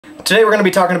Today we're going to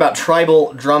be talking about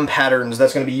tribal drum patterns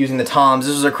that's going to be using the toms.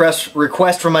 This was a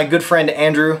request from my good friend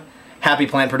Andrew, Happy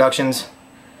Plant Productions,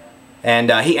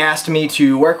 and he asked me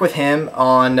to work with him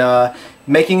on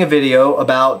making a video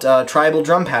about tribal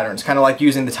drum patterns, kind of like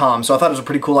using the toms. So I thought it was a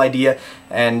pretty cool idea,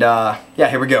 and yeah,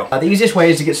 here we go. The easiest way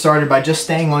is to get started by just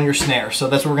staying on your snare. So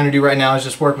that's what we're going to do right now, is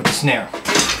just work with the snare.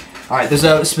 Alright, there's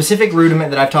a specific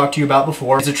rudiment that I've talked to you about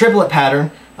before. It's a triplet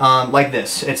pattern like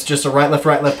this. It's just a right,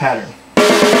 left pattern.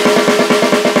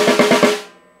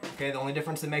 Okay, the only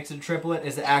difference that makes it a triplet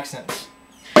is the accents.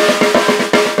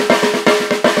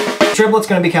 Triplet's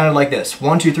going to be counted like this: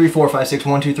 1, 2, 3, 4, 5, 6,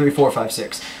 1, 2, 3, 4, 5,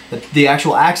 6. The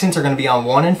actual accents are going to be on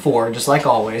 1 and 4, just like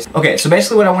always. Okay, so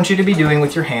basically what I want you to be doing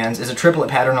with your hands is a triplet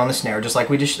pattern on the snare, just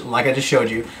like I just showed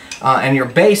you. And your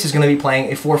bass is going to be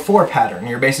playing a 4/4 pattern.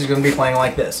 Your bass is going to be playing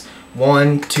like this: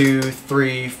 1, 2,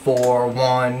 3, 4,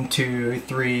 1, 2,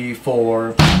 3,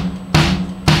 4.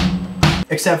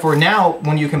 Except for now,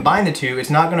 when you combine the two, it's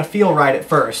not going to feel right at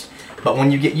first, but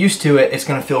when you get used to it, it's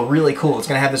going to feel really cool. It's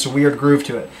going to have this weird groove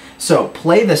to it. So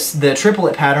play the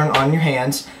triplet pattern on your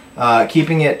hands,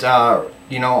 keeping it,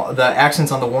 you know, the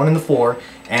accents on the 1 and the 4,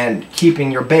 and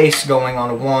keeping your bass going on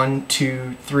a 1,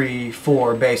 2, 3,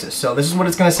 4 basis. So this is what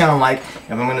it's going to sound like,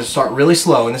 and I'm going to start really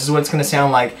slow, and this is what it's going to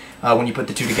sound like when you put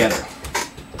the two together.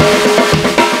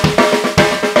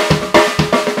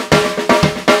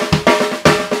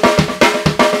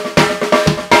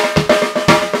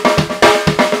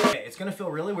 It's going to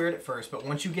feel really weird at first, but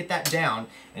once you get that down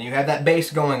and you have that bass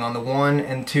going on the 1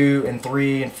 and 2 and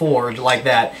 3 and 4 like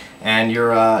that, and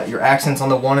your accents on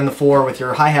the 1 and the 4 with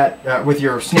your hi-hat, with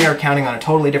your snare counting on a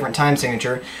totally different time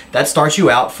signature, that starts you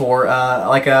out for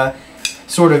like a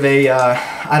sort of a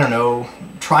I don't know,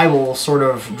 tribal sort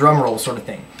of drum roll sort of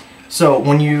thing. So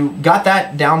when you got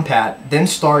that down pat, then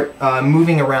start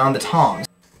moving around the toms.